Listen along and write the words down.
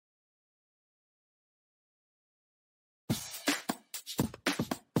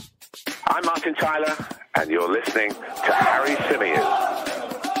I'm Martin Tyler, and you're listening to Harry Symeou.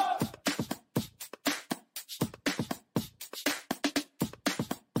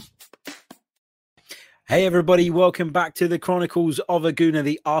 Hey everybody, welcome back to the Chronicles of a Gooner,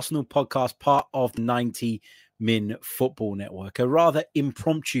 the Arsenal podcast, part of 90 Min Football Network. A rather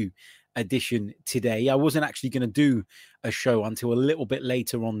impromptu edition today. I wasn't actually going to do a show until a little bit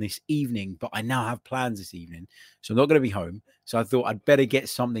later on this evening, but I now have plans this evening, so I'm not going to be home. So I thought I'd better get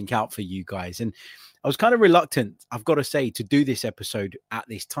something out for you guys. And I was kind of reluctant, I've got to say, to do this episode at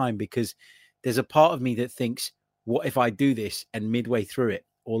this time because there's a part of me that thinks, what if I do this and midway through it,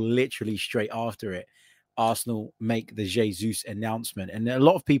 or literally straight after it, Arsenal make the Jesus announcement? And a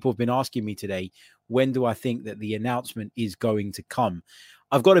lot of people have been asking me today, when do I think that the announcement is going to come?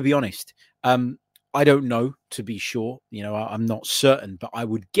 I've got to be honest. I don't know, to be sure. You know, I'm not certain, but I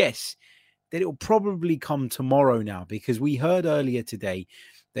would guess that it'll probably come tomorrow now, because we heard earlier today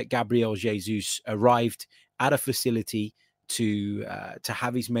that Gabriel Jesus arrived at a facility to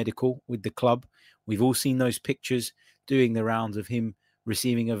have his medical with the club. We've all seen those pictures doing the rounds of him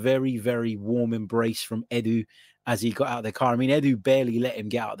receiving a very, very warm embrace from Edu as he got out of the car. I mean, Edu barely let him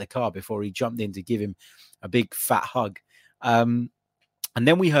get out of the car before he jumped in to give him a big fat hug. And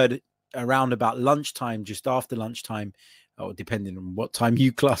then we heard around about lunchtime, just after lunchtime, or depending on what time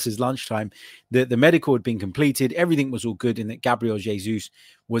you class as lunchtime, that the medical had been completed. Everything was all good, and that Gabriel Jesus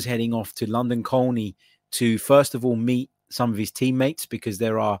was heading off to London Colney to, first of all, meet some of his teammates, because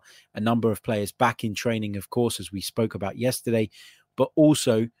there are a number of players back in training, of course, as we spoke about yesterday. But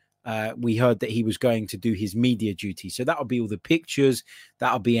also, we heard that he was going to do his media duty. So that'll be all the pictures.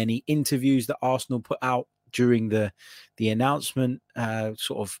 That'll be any interviews that Arsenal put out during the announcement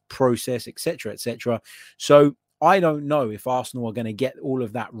sort of process, etc., etc. So I don't know if Arsenal are going to get all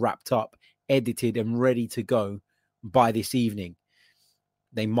of that wrapped up, edited and ready to go by this evening.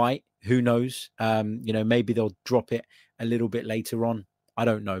 They might. Who knows? Maybe they'll drop it a little bit later on. I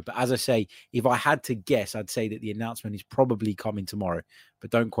don't know. But as I say, if I had to guess, I'd say that the announcement is probably coming tomorrow.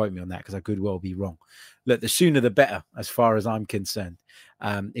 But don't quote me on that, because I could well be wrong. Look, the sooner the better, as far as I'm concerned.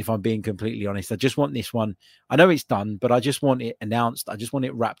 If I'm being completely honest, I just want this one. I know it's done, but I just want it announced. I just want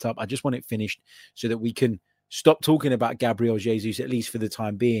it wrapped up. I just want it finished so that we can stop talking about Gabriel Jesus, at least for the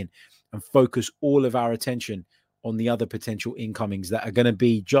time being, and focus all of our attention on the other potential incomings that are going to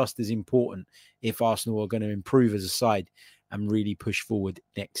be just as important if Arsenal are going to improve as a side and really push forward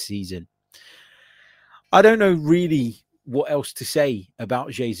next season. I don't know really what else to say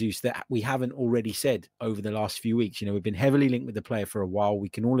about Jesus that we haven't already said over the last few weeks. You know, we've been heavily linked with the player for a while. We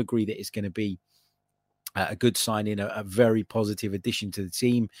can all agree that it's going to be a good sign-in, a very positive addition to the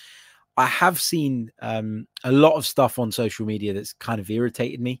team. I have seen a lot of stuff on social media that's kind of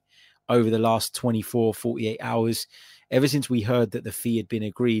irritated me over the last 24, 48 hours. Ever since we heard that the fee had been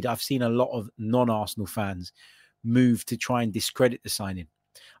agreed, I've seen a lot of non-Arsenal fans move to try and discredit the signing.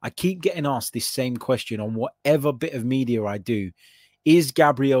 I keep getting asked this same question on whatever bit of media I do. Is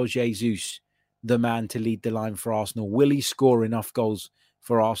Gabriel Jesus the man to lead the line for Arsenal? Will he score enough goals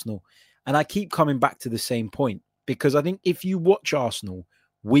for Arsenal? And I keep coming back to the same point, because I think if you watch Arsenal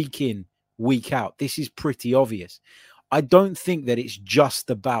week in, week out, this is pretty obvious. I don't think that it's just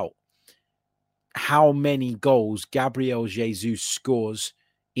about how many goals Gabriel Jesus scores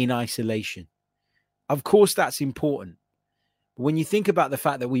in isolation. Of course, that's important. But when you think about the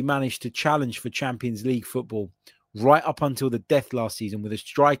fact that we managed to challenge for Champions League football right up until the death last season with a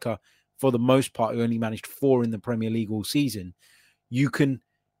striker, for the most part, who only managed 4 in the Premier League all season, you can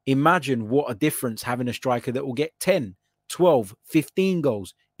imagine what a difference having a striker that will get 10, 12, 15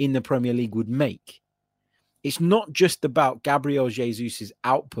 goals in the Premier League would make. It's not just about Gabriel Jesus'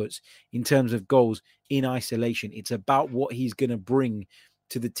 outputs in terms of goals in isolation. It's about what he's going to bring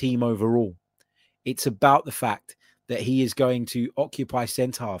to the team overall. It's about the fact that he is going to occupy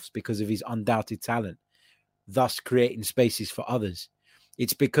centre-halves because of his undoubted talent, thus creating spaces for others.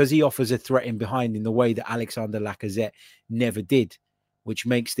 It's because he offers a threat in behind in the way that Alexander Lacazette never did, which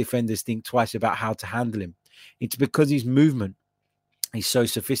makes defenders think twice about how to handle him. It's because his movement is so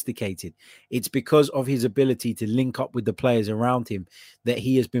sophisticated. It's because of his ability to link up with the players around him that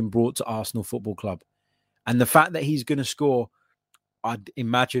he has been brought to Arsenal Football Club. And the fact that he's going to score, I'd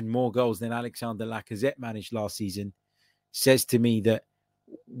imagine, more goals than Alexander Lacazette managed last season says to me that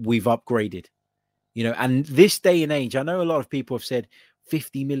we've upgraded. You know, and this day and age, I know a lot of people have said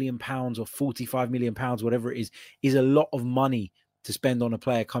 £50 million or £45 million, whatever it is a lot of money to spend on a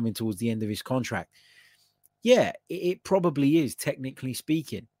player coming towards the end of his contract. Yeah, it probably is, technically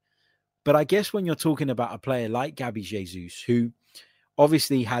speaking. But I guess when you're talking about a player like Gabi Jesus, who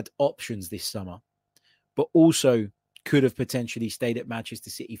obviously had options this summer, but also could have potentially stayed at Manchester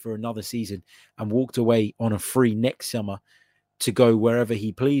City for another season and walked away on a free next summer to go wherever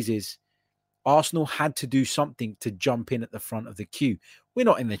he pleases. Arsenal had to do something to jump in at the front of the queue. We're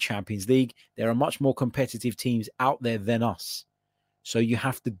not in the Champions League. There are much more competitive teams out there than us. So you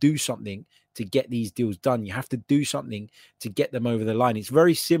have to do something to get these deals done. You have to do something to get them over the line. It's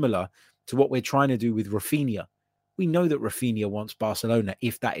very similar to what we're trying to do with Rafinha. We know that Rafinha wants Barcelona,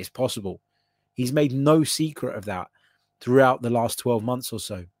 if that is possible. He's made no secret of that throughout the last 12 months or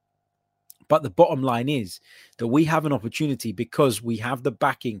so. But the bottom line is that we have an opportunity, because we have the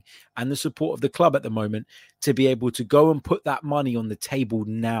backing and the support of the club at the moment, to be able to go and put that money on the table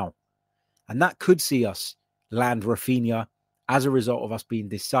now. And that could see us land Rafinha as a result of us being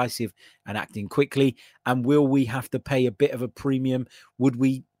decisive and acting quickly. And will we have to pay a bit of a premium? Would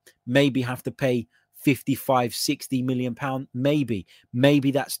we maybe have to pay 55, 60 million pounds? Maybe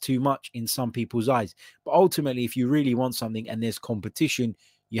that's too much in some people's eyes. But ultimately, if you really want something and there's competition,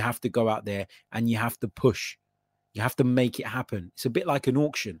 you have to go out there and you have to push. You have to make it happen. It's a bit like an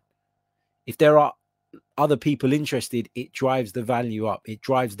auction. If there are other people interested, it drives the value up. It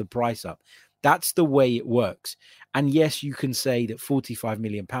drives the price up. That's the way it works. And yes, you can say that 45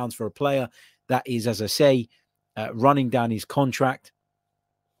 million pounds for a player that is, as I say, running down his contract.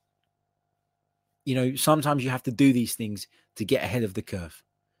 You know, sometimes you have to do these things to get ahead of the curve.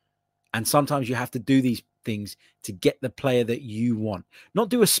 And sometimes you have to do these things to get the player that you want. Not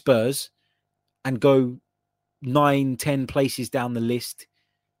do a Spurs and go 9, 10 places down the list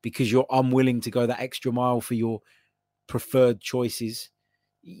because you're unwilling to go that extra mile for your preferred choices.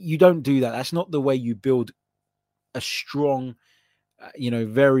 You don't do that. That's not the way you build a strong,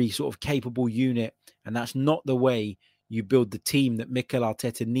 very sort of capable unit. And that's not the way you build the team that Mikel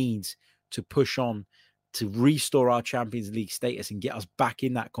Arteta needs to push on to restore our Champions League status and get us back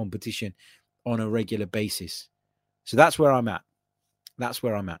in that competition on a regular basis. So that's where I'm at.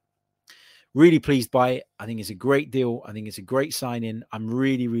 Really pleased by it. I think it's a great deal. I think it's a great sign-in. I'm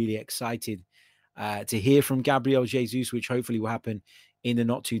really, really excited to hear from Gabriel Jesus, which hopefully will happen in the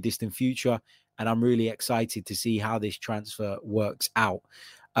not too distant future. And I'm really excited to see how this transfer works out.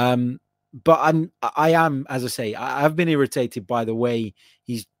 But I am, as I say, I've been irritated by the way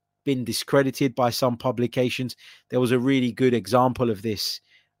he's been discredited by some publications. There was a really good example of this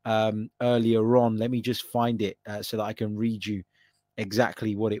earlier on. Let me just find it so that I can read you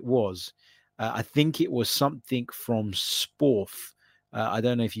exactly what it was. I think it was something from Sporf. I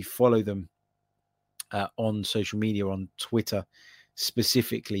don't know if you follow them on social media, on Twitter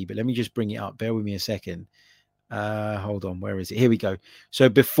specifically, but let me just bring it up. Bear with me a second. Hold on. Where is it? Here we go. So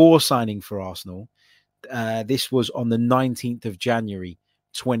before signing for Arsenal, this was on the 19th of January,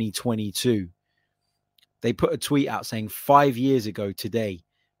 2022. They put a tweet out saying 5 years ago today,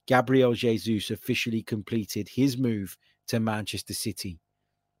 Gabriel Jesus officially completed his move to Manchester City.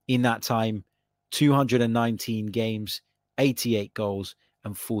 In that time, 219 games, 88 goals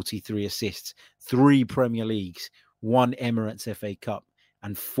and 43 assists, 3 Premier Leagues, 1 Emirates FA Cup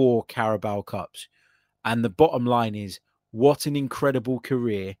and 4 Carabao Cups. And the bottom line is, what an incredible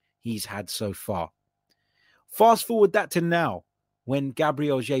career he's had so far. Fast forward that to now, when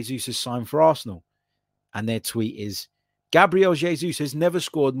Gabriel Jesus has signed for Arsenal. And their tweet is, Gabriel Jesus has never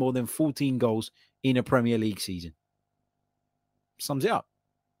scored more than 14 goals in a Premier League season. Sums it up.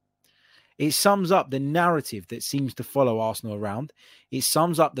 It sums up the narrative that seems to follow Arsenal around. It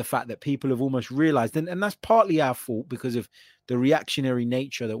sums up the fact that people have almost realized, and that's partly our fault because of the reactionary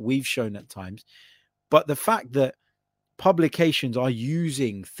nature that we've shown at times, but the fact that publications are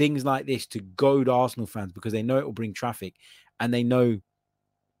using things like this to goad Arsenal fans because they know it will bring traffic and they know,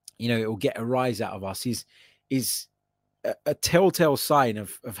 it will get a rise out of us is a telltale sign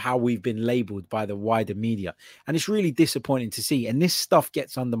of how we've been labeled by the wider media. And it's really disappointing to see. And this stuff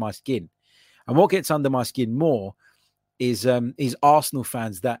gets under my skin. And what gets under my skin more is Arsenal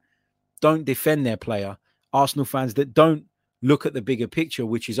fans that don't defend their player, Arsenal fans that don't look at the bigger picture,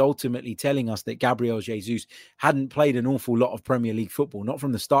 which is ultimately telling us that Gabriel Jesus hadn't played an awful lot of Premier League football, not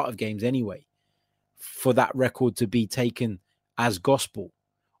from the start of games anyway, for that record to be taken as gospel,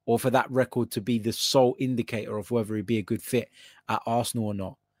 or for that record to be the sole indicator of whether he'd be a good fit at Arsenal or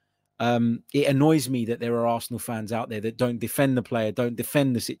not. It annoys me that there are Arsenal fans out there that don't defend the player, don't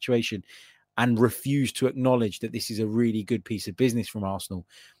defend the situation, and refuse to acknowledge that this is a really good piece of business from Arsenal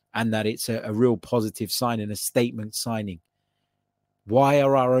and that it's a real positive sign and a statement signing. Why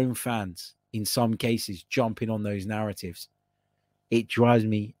are our own fans, in some cases, jumping on those narratives? It drives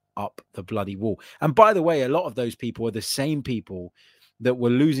me up the bloody wall. And by the way, a lot of those people are the same people that were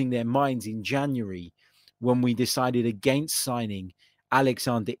losing their minds in January when we decided against signing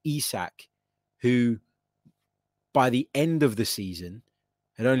Alexander Isak, who by the end of the season,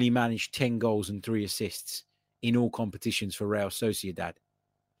 had only managed 10 goals and 3 assists in all competitions for Real Sociedad.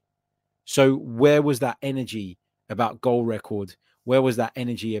 So where was that energy about goal record? Where was that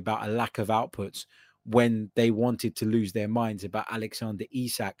energy about a lack of outputs when they wanted to lose their minds about Alexander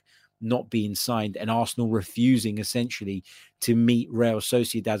Isak not being signed and Arsenal refusing essentially to meet Real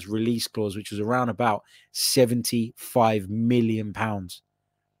Sociedad's release clause, which was around about £75 million?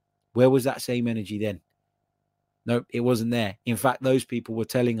 Where was that same energy then? No, it wasn't there. In fact, those people were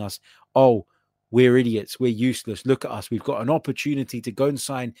telling us, oh, we're idiots. We're useless. Look at us. We've got an opportunity to go and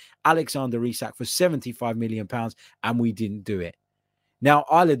sign Alexander Isak for £75 million, and we didn't do it. Now,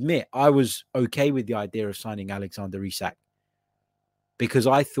 I'll admit I was okay with the idea of signing Alexander Isak because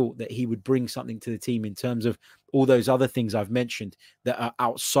I thought that he would bring something to the team in terms of all those other things I've mentioned that are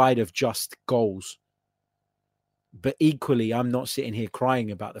outside of just goals. But equally, I'm not sitting here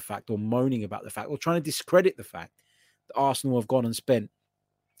crying about the fact or moaning about the fact or trying to discredit the fact that Arsenal have gone and spent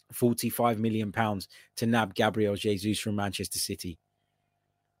 £45 million to nab Gabriel Jesus from Manchester City.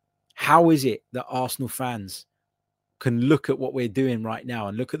 How is it that Arsenal fans can look at what we're doing right now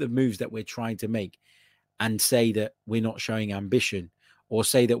and look at the moves that we're trying to make and say that we're not showing ambition, or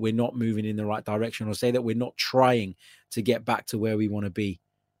say that we're not moving in the right direction, or say that we're not trying to get back to where we want to be?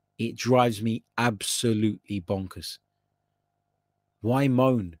 It drives me absolutely bonkers. Why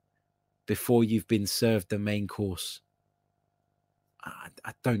moan before you've been served the main course?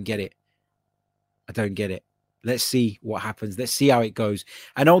 I don't get it. I don't get it. Let's see what happens. Let's see how it goes.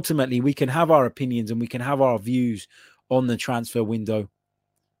 And ultimately, we can have our opinions and we can have our views on the transfer window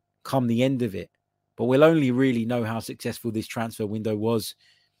come the end of it. But we'll only really know how successful this transfer window was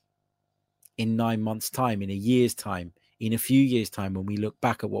in 9 months' time, in a year's time, in a few years' time, when we look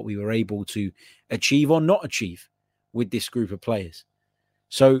back at what we were able to achieve or not achieve with this group of players.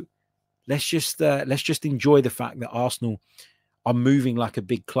 So let's just enjoy the fact that Arsenal are moving like a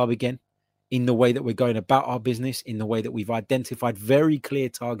big club again, in the way that we're going about our business, in the way that we've identified very clear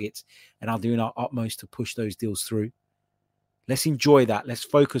targets and are doing our utmost to push those deals through. Let's enjoy that. Let's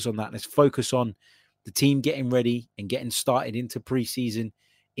focus on that. Let's focus on the team getting ready and getting started into pre-season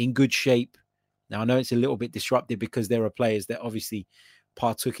in good shape. Now, I know it's a little bit disruptive because there are players that obviously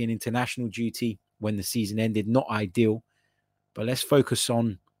partook in international duty when the season ended. Not ideal, but let's focus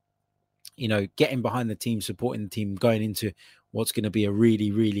on, getting behind the team, supporting the team, going into what's going to be a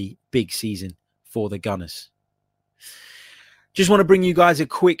really, really big season for the Gunners. Just want to bring you guys a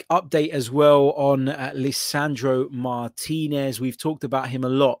quick update as well on Lisandro Martinez. We've talked about him a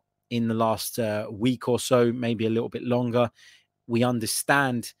lot in the last week or so, maybe a little bit longer. We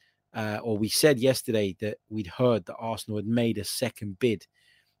understand, or we said yesterday that we'd heard that Arsenal had made a second bid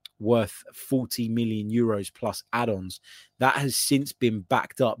worth 40 million euros plus add-ons. That has since been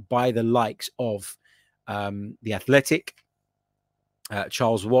backed up by the likes of The Athletic,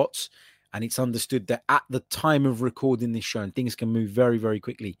 Charles Watts, and it's understood that at the time of recording this show, and things can move very, very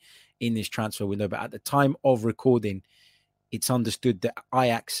quickly in this transfer window, but at the time of recording, it's understood that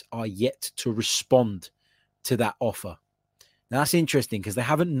Ajax are yet to respond to that offer. Now, that's interesting because they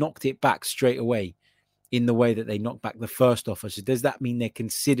haven't knocked it back straight away in the way that they knocked back the first offer. So does that mean they're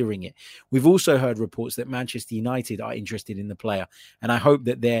considering it? We've also heard reports that Manchester United are interested in the player, and I hope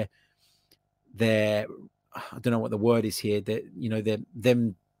that they're I don't know what the word is here, that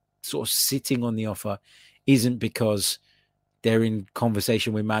them sort of sitting on the offer isn't because they're in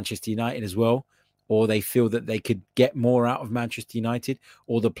conversation with Manchester United as well, or they feel that they could get more out of Manchester United,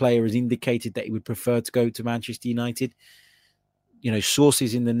 or the player has indicated that he would prefer to go to Manchester United.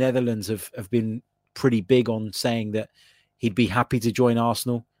 Sources in the Netherlands have been pretty big on saying that he'd be happy to join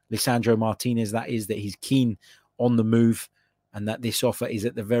Arsenal. Lisandro Martinez, that he's keen on the move, and that this offer is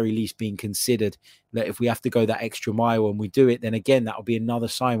at the very least being considered. That if we have to go that extra mile and we do it, then again, that'll be another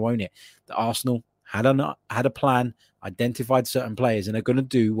sign, won't it? That Arsenal had a plan, identified certain players, and are going to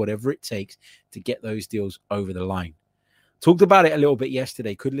do whatever it takes to get those deals over the line. Talked about it a little bit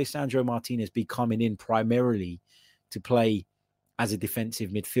yesterday. Could Lisandro Martinez be coming in primarily to play as a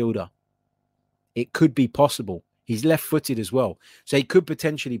defensive midfielder? It could be possible. He's left-footed as well, so he could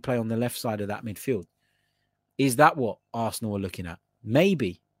potentially play on the left side of that midfield. Is that what Arsenal are looking at?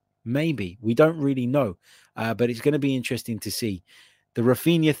 Maybe. We don't really know, but it's going to be interesting to see. The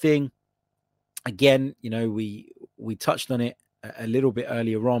Rafinha thing, again, we touched on it a little bit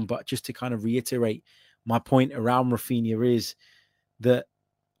earlier on, but just to kind of reiterate my point around Rafinha is that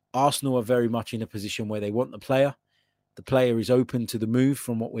Arsenal are very much in a position where they want the player. The player is open to the move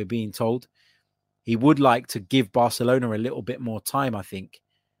from what we're being told. He would like to give Barcelona a little bit more time, I think,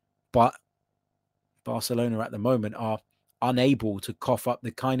 but Barcelona at the moment are unable to cough up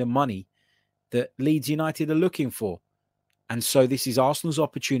the kind of money that Leeds United are looking for. And so this is Arsenal's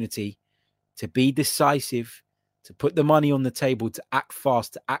opportunity to be decisive, to put the money on the table, to act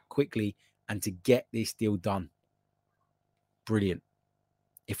fast, to act quickly, and to get this deal done. Brilliant.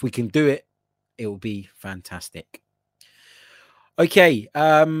 If we can do it, it will be fantastic. Okay,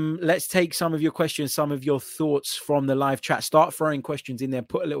 let's take some of your questions, some of your thoughts from the live chat. Start throwing questions in there.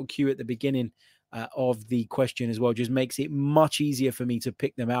 Put a little cue at the beginning of the question as well. Just makes it much easier for me to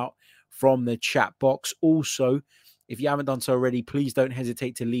pick them out from the chat box. Also, if you haven't done so already, please don't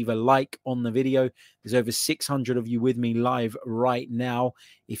hesitate to leave a like on the video. There's over 600 of you with me live right now.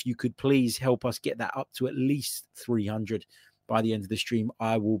 If you could please help us get that up to at least 300 by the end of the stream,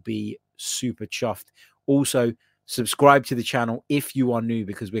 I will be super chuffed. Also, subscribe to the channel if you are new,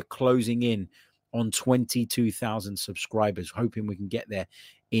 because we're closing in on 22,000 subscribers, hoping we can get there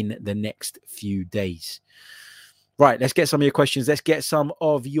in the next few days. Right, let's get some of your questions. Let's get some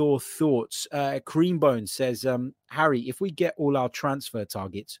of your thoughts. Creambone says, Harry, if we get all our transfer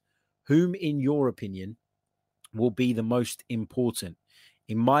targets, whom, in your opinion, will be the most important?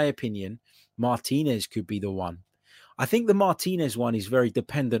 In my opinion, Martinez could be the one. I think the Martinez one is very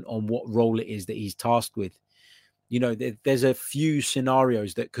dependent on what role it is that he's tasked with. You know, there's a few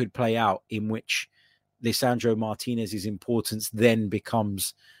scenarios that could play out in which Lisandro Martinez's importance then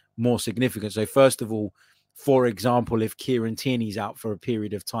becomes more significant. So first of all, for example, if Kieran Tierney's out for a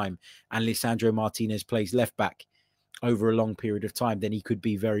period of time and Lisandro Martinez plays left back over a long period of time, then he could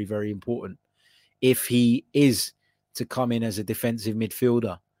be very, very important. If he is to come in as a defensive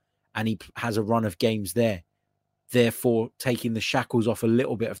midfielder and he has a run of games there, therefore taking the shackles off a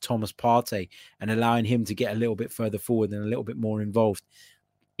little bit of Thomas Partey and allowing him to get a little bit further forward and a little bit more involved,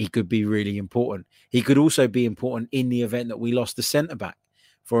 he could be really important. He could also be important in the event that we lost the centre-back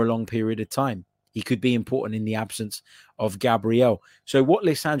for a long period of time. He could be important in the absence of Gabriel. So what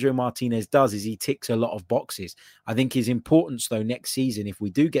Lisandro Martinez does is he ticks a lot of boxes. I think his importance, though, next season, if we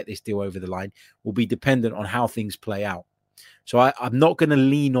do get this deal over the line, will be dependent on how things play out. So I'm not going to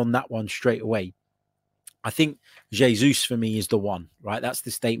lean on that one straight away. I think Jesus for me is the one, right? That's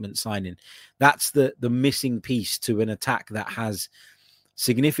the statement signing. That's the missing piece to an attack that has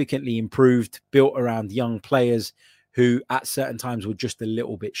significantly improved, built around young players who at certain times were just a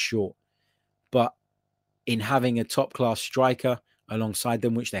little bit short. But in having a top-class striker alongside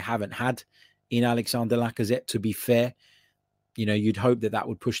them, which they haven't had in Alexander Lacazette, to be fair, you know, you'd hope that that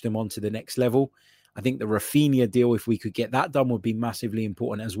would push them on to the next level. I think the Rafinha deal, if we could get that done, would be massively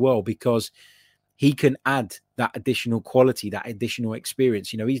important as well, because he can add that additional quality, that additional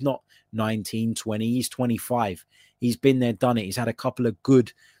experience. You know, he's not 19, 20, he's 25. He's been there, done it. He's had a couple of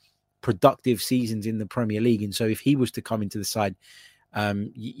good, productive seasons in the Premier League. And so if he was to come into the side,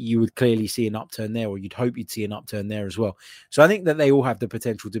 you would clearly see an upturn there, or you'd hope you'd see an upturn there as well. So I think that they all have the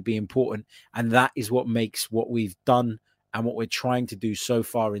potential to be important. And that is what makes what we've done and what we're trying to do so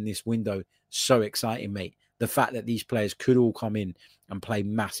far in this window so exciting, mate. The fact that these players could all come in and play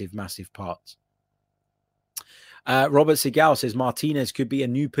massive, massive parts. Robert Segal says Martinez could be a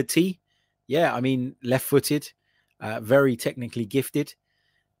new Petit. Yeah, I mean, left-footed, very technically gifted.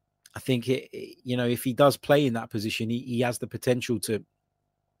 I think, you know, if he does play in that position, he has the potential to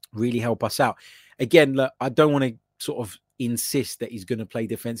really help us out. Again, look, I don't want to sort of insist that he's going to play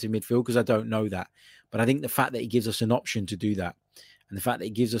defensive midfield, because I don't know that. But I think the fact that he gives us an option to do that, and the fact that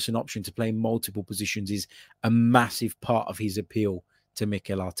he gives us an option to play multiple positions, is a massive part of his appeal to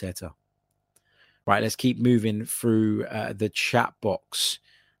Mikel Arteta. Right, let's keep moving through the chat box.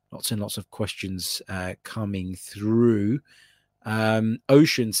 Lots and lots of questions coming through.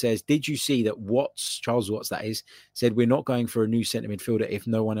 Ocean says, did you see that Charles Watts, that is, said we're not going for a new centre midfielder if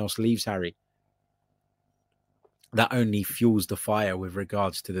no one else leaves, Harry? That only fuels the fire with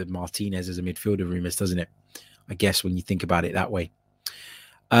regards to the Martinez as a midfielder rumours, doesn't it? I guess when you think about it that way.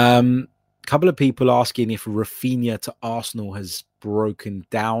 A couple of people asking if Rafinha to Arsenal has broken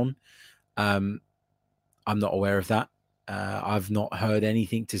down. I'm not aware of that. I've not heard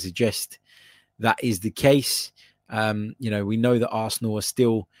anything to suggest that is the case. You know, we know that Arsenal are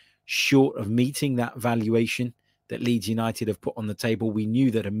still short of meeting that valuation that Leeds United have put on the table. We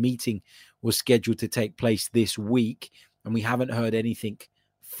knew that a meeting was scheduled to take place this week, and we haven't heard anything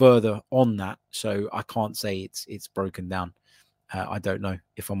further on that. So I can't say it's broken down. I don't know,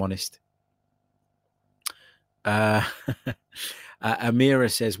 if I'm honest. Amira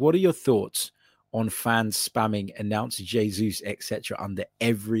says, what are your thoughts on fans spamming announce Jesus, etc. under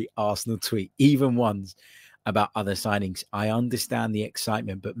every Arsenal tweet, even ones about other signings? I understand the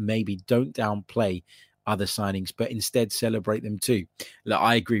excitement, but maybe don't downplay other signings, but instead celebrate them too. Look,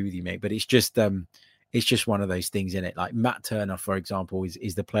 I agree with you, mate, but it's just it's just one of those things in it. Like Matt Turner, for example,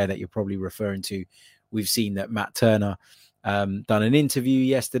 is the player that you're probably referring to. We've seen that Matt Turner done an interview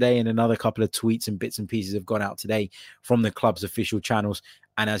yesterday, and another couple of tweets and bits and pieces have gone out today from the club's official channels.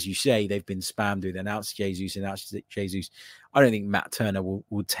 And as you say, they've been spammed with announce Jesus. I don't think Matt Turner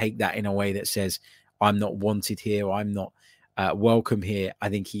will take that in a way that says, I'm not wanted here, or I'm not welcome here. I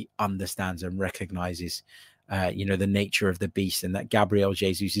think he understands and recognizes the nature of the beast, and that Gabriel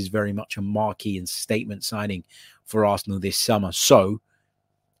Jesus is very much a marquee and statement signing for Arsenal this summer. So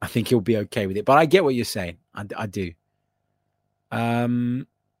I think he'll be okay with it. But I get what you're saying. I do. John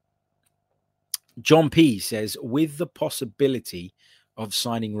P says, with the possibility of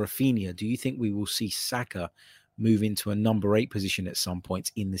signing Rafinha, do you think we will see Saka move into a number 8 position at some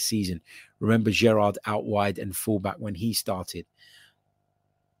point in the season? Remember Gerrard out wide and fullback when he started.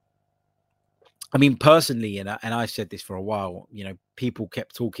 I mean, personally, and I said this for a while, people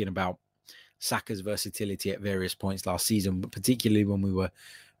kept talking about Saka's versatility at various points last season, but particularly when we were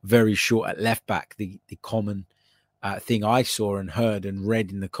very short at left back. The common thing I saw and heard and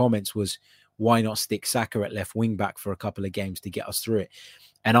read in the comments was, why not stick Saka at left wing back for a couple of games to get us through it?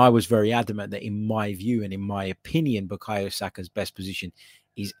 And I was very adamant that, in my view and in my opinion, Bukayo Saka's best position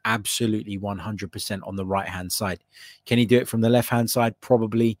is absolutely 100% on the right-hand side. Can he do it from the left-hand side?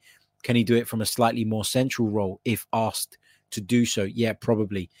 Probably. Can he do it from a slightly more central role if asked to do so? Yeah,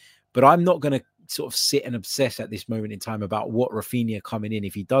 probably. But I'm not going to sort of sit and obsess at this moment in time about what Rafinha coming in,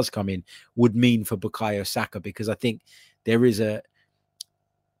 if he does come in, would mean for Bukayo Saka, because I think there is a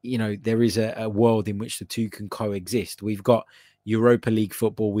world in which the two can coexist. We've got Europa League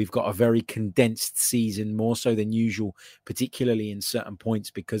football. We've got a very condensed season, more so than usual, particularly in certain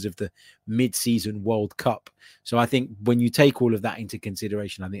points because of the mid-season World Cup. So I think when you take all of that into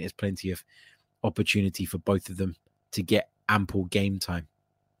consideration, I think there's plenty of opportunity for both of them to get ample game time.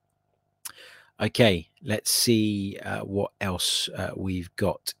 Okay, let's see what else we've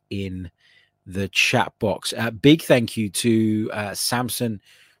got in the chat box. Big thank you to Samson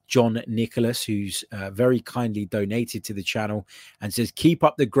John Nicholas, who's very kindly donated to the channel and says, keep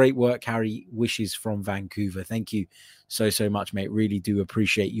up the great work, Harry. Wishes from Vancouver. Thank you so much, mate. Really do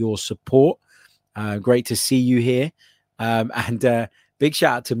appreciate your support. Great to see you here. And big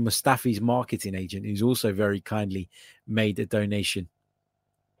shout out to Mustafi's marketing agent, who's also very kindly made a donation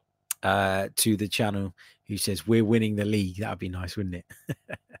to the channel, who says, we're winning the league. That'd be nice, wouldn't it?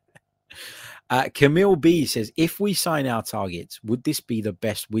 Camille B says, if we sign our targets, would this be the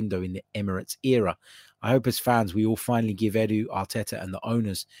best window in the Emirates era? I hope as fans, we all finally give Edu, Arteta and the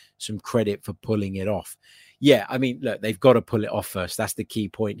owners some credit for pulling it off. Yeah, I mean, look, they've got to pull it off first. That's the key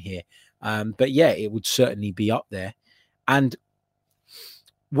point here. But yeah, it would certainly be up there. And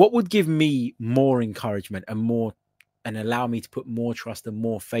what would give me more encouragement and allow me to put more trust and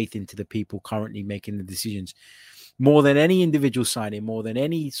more faith into the people currently making the decisions, more than any individual signing, more than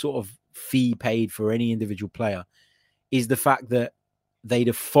any sort of fee paid for any individual player, is the fact that they'd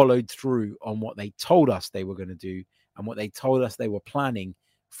have followed through on what they told us they were going to do and what they told us they were planning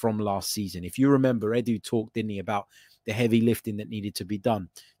from last season. If you remember, Edu talked, didn't he, about the heavy lifting that needed to be done,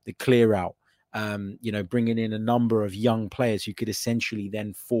 the clear out, bringing in a number of young players who could essentially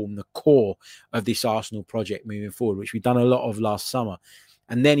then form the core of this Arsenal project moving forward, which we've done a lot of last summer.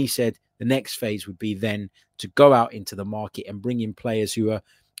 And then he said the next phase would be then to go out into the market and bring in players who are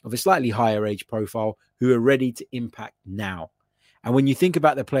of a slightly higher age profile, who are ready to impact now. And when you think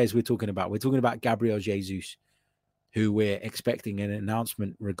about the players we're talking about Gabriel Jesus, who we're expecting an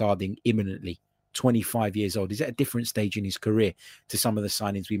announcement regarding imminently, 25 years old. He's at a different stage in his career to some of the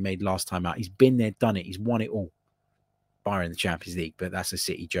signings we made last time out. He's been there, done it. He's won it all, barring the Champions League, but that's a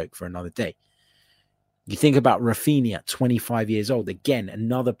City joke for another day. You think about Rafinha, 25 years old. Again,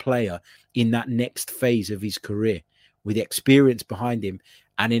 another player in that next phase of his career with experience behind him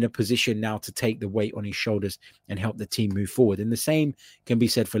and in a position now to take the weight on his shoulders and help the team move forward. And the same can be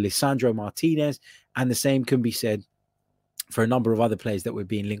said for Lisandro Martinez, and the same can be said for a number of other players that we're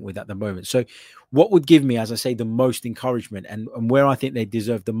being linked with at the moment. So what would give me, as I say, the most encouragement and where I think they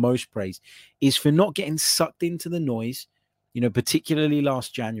deserve the most praise is for not getting sucked into the noise, particularly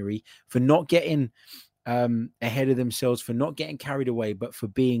last January, for not getting ahead of themselves, for not getting carried away, but for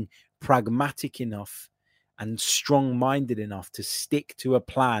being pragmatic enough and strong-minded enough to stick to a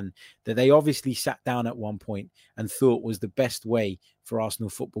plan that they obviously sat down at one point and thought was the best way for Arsenal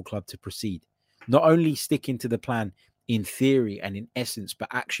Football Club to proceed. Not only sticking to the plan in theory and in essence, but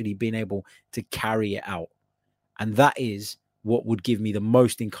actually being able to carry it out. And that is what would give me the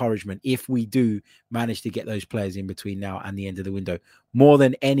most encouragement if we do manage to get those players in between now and the end of the window, more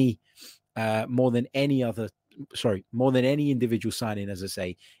than any other more than any individual signing, as I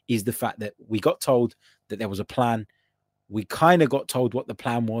say, is the fact that we got told that there was a plan. We kind of got told what the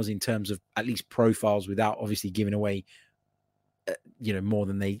plan was in terms of at least profiles without obviously giving away, more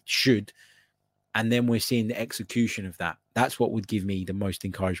than they should. And then we're seeing the execution of that. That's what would give me the most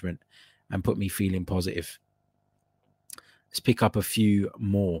encouragement and put me feeling positive. Let's pick up a few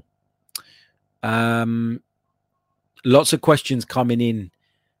more. Lots of questions coming in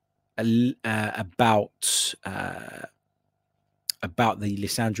about the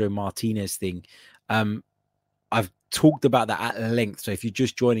Lisandro Martinez thing. I've talked about that at length. So if you're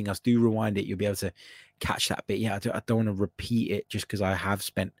just joining us, do rewind it. You'll be able to catch that bit. Yeah, I don't want to repeat it just because I have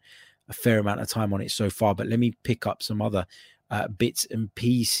spent a fair amount of time on it so far. But let me pick up some other bits and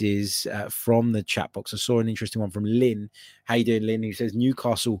pieces from the chat box. I saw an interesting one from Lynn. How you doing, Lynn? Who says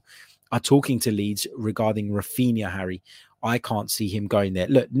Newcastle are talking to Leeds regarding Rafinha, Harry. I can't see him going there.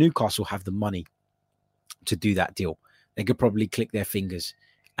 Look, Newcastle have the money to do that deal. They could probably click their fingers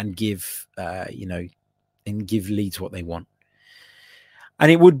and give, and give Leeds what they want. And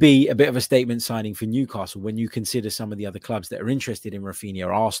it would be a bit of a statement signing for Newcastle when you consider some of the other clubs that are interested in Rafinha: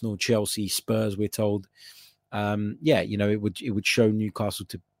 Arsenal, Chelsea, Spurs, we're told. It would show Newcastle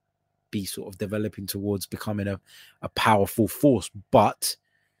to be sort of developing towards becoming a powerful force. But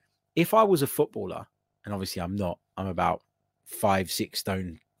if I was a footballer, and obviously I'm not, I'm about 5-6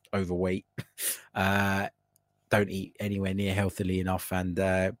 stone overweight, don't eat anywhere near healthily enough, and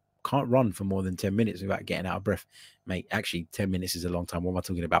can't run for more than 10 minutes without getting out of breath. Mate, actually 10 minutes is a long time. What am I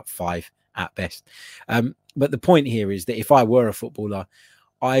talking about? 5 at best. But the point here is that if I were a footballer,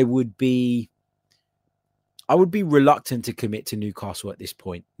 I would be reluctant to commit to Newcastle at this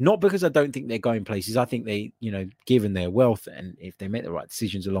point. Not because I don't think they're going places. I think they, given their wealth and if they make the right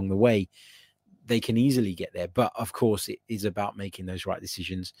decisions along the way, they can easily get there. But of course, it is about making those right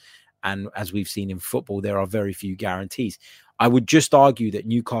decisions. And as we've seen in football, there are very few guarantees. I would just argue that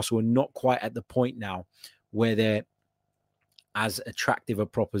Newcastle are not quite at the point now where they're as attractive a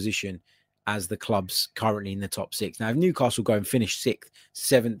proposition as the clubs currently in the top 6. Now, if Newcastle go and finish 6th,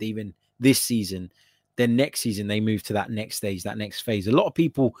 7th even this season, then next season they move to that next stage, that next phase. A lot of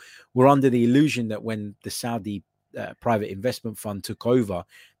people were under the illusion that when the Saudi private investment fund took over,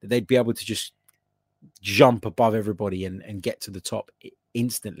 that they'd be able to just jump above everybody and get to the top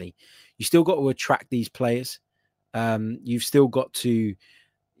instantly. You still got to attract these players. You've still got to,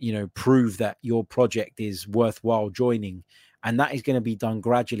 prove that your project is worthwhile joining. And that is going to be done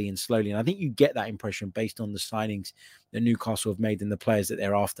gradually and slowly. And I think you get that impression based on the signings that Newcastle have made and the players that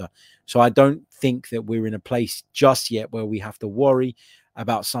they're after. So I don't think that we're in a place just yet where we have to worry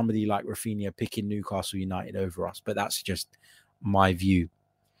about somebody like Rafinha picking Newcastle United over us. But that's just my view.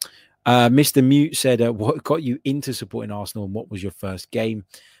 Mr. Mute said, what got you into supporting Arsenal and what was your first game?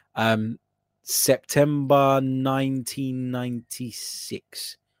 September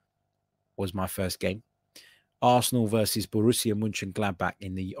 1996 was my first game. Arsenal versus Borussia Mönchengladbach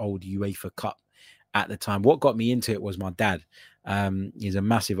in the old UEFA Cup at the time. What got me into it was my dad. He's a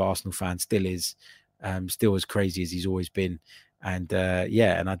massive Arsenal fan, still is, still as crazy as he's always been. And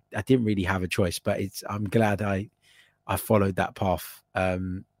and I didn't really have a choice, but I'm glad I followed that path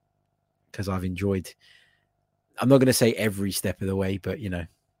because I've enjoyed, I'm not going to say every step of the way, but, yeah,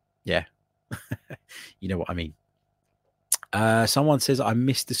 you know what I mean. Someone says I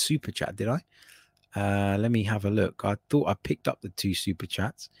missed the super chat, did I? Let me have a look. I thought I picked up the 2 super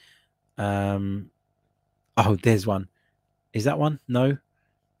chats. Oh, there's one. Is that one? No.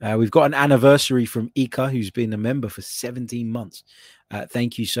 We've got an anniversary from Ika, who's been a member for 17 months.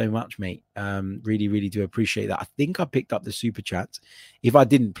 Thank you so much, mate. Really, really do appreciate that. I think I picked up the super chats. If I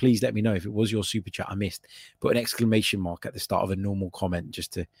didn't, please let me know. If it was your super chat I missed, put an exclamation mark at the start of a normal comment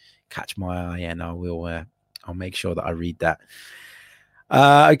just to catch my eye, and I will. I'll make sure that I read that.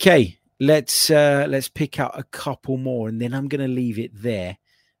 Okay. Let's pick out a couple more, and then I'm going to leave it there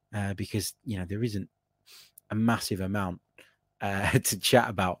because there isn't a massive amount to chat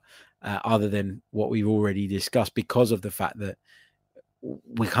about other than what we've already discussed because of the fact that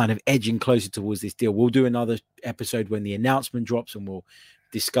we're kind of edging closer towards this deal. We'll do another episode when the announcement drops, and we'll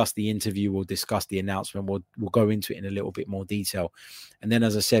discuss the interview. We'll discuss the announcement. We'll go into it in a little bit more detail, and then,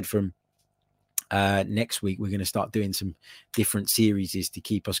 as I said, from next week, we're going to start doing some different series to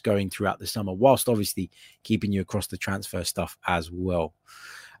keep us going throughout the summer, whilst obviously keeping you across the transfer stuff as well.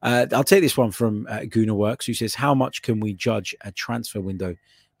 I'll take this one from Guna Works, who says, how much can we judge a transfer window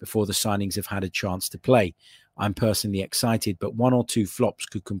before the signings have had a chance to play? I'm personally excited, but 1 or 2 flops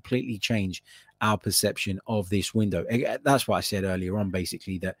could completely change our perception of this window. That's what I said earlier on,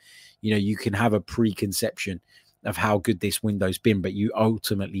 basically, that, you can have a preconception of how good this window's been, but you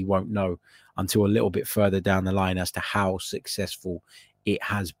ultimately won't know until a little bit further down the line as to how successful it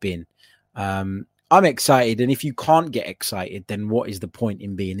has been. I'm excited. And if you can't get excited, then what is the point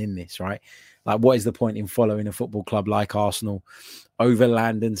in being in this, right? Like, what is the point in following a football club like Arsenal over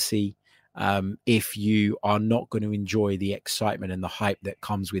land and sea if you are not going to enjoy the excitement and the hype that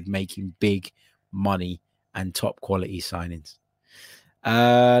comes with making big money and top quality signings?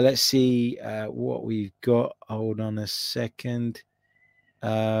 Let's see what we've got. Hold on a second.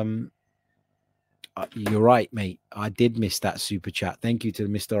 You're right, mate. I did miss that super chat. Thank you to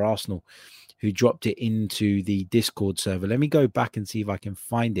Mr. Arsenal who dropped it into the Discord server. Let me go back and see if I can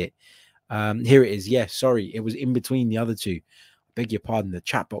find it. Here it is. Yeah, sorry. It was in between the other two. I beg your pardon. The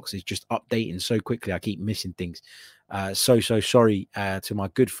chat box is just updating so quickly. I keep missing things. So sorry to my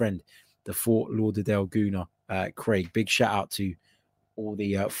good friend, the Fort Lauderdale Gooner, Craig. Big shout out to all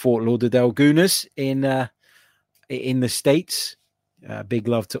the Fort Lauderdale Gooners in the States. Big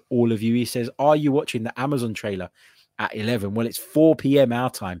love to all of you. He says, are you watching the Amazon trailer at 11? Well, it's 4 p.m.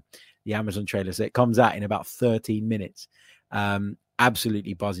 our time, the Amazon trailer. So it comes out in about 13 minutes.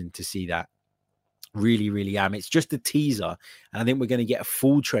 Absolutely buzzing to see that. Really, really am. It's just a teaser. And I think we're going to get a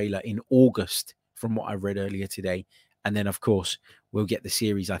full trailer in August from what I read earlier today. And then, of course, we'll get the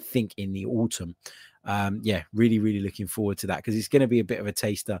series, I think, in the autumn. Yeah, really, really looking forward to that because it's going to be a bit of a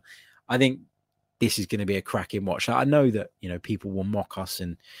taster. I think this is going to be a cracking watch. I know that, people will mock us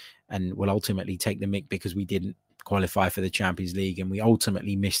and will ultimately take the mick because we didn't qualify for the Champions League and we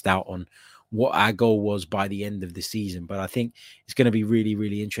ultimately missed out on what our goal was by the end of the season. But I think it's going to be really,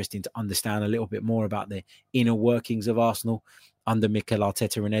 really interesting to understand a little bit more about the inner workings of Arsenal under Mikel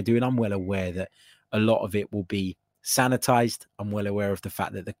Arteta and Edu. And I'm well aware that a lot of it will be sanitized. I'm well aware of the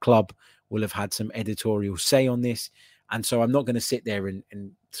fact that the club will have had some editorial say on this. And so I'm not going to sit there and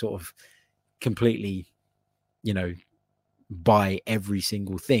sort of completely, buy every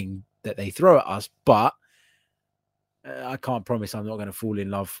single thing that they throw at us. But I can't promise I'm not going to fall in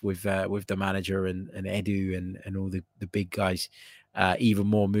love with the manager and Edu and all the big guys even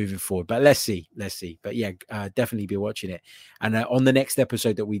more moving forward. But let's see. But yeah, definitely be watching it. And on the next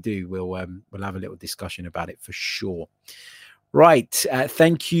episode that we do, we'll have a little discussion about it for sure. Right.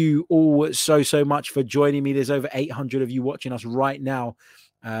 Thank you all so much for joining me. There's over 800 of you watching us right now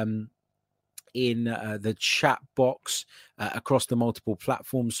in the chat box across the multiple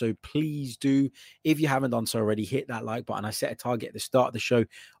platforms. So please do, if you haven't done so already, hit that like button. I set a target at the start of the show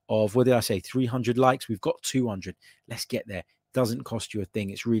of, 300 likes. We've got 200. Let's get there. Doesn't cost you a thing.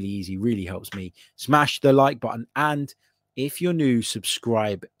 It's really easy, really helps me. Smash the like button. And if you're new,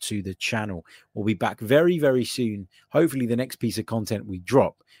 subscribe to the channel. We'll be back very, very soon. Hopefully the next piece of content we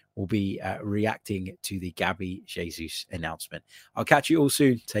drop will be reacting to the Gabriel Jesus announcement. I'll catch you all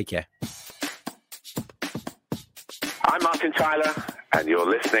soon. Take care. I'm Martin Tyler, and you're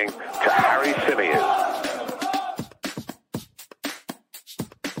listening to Harry Symeou.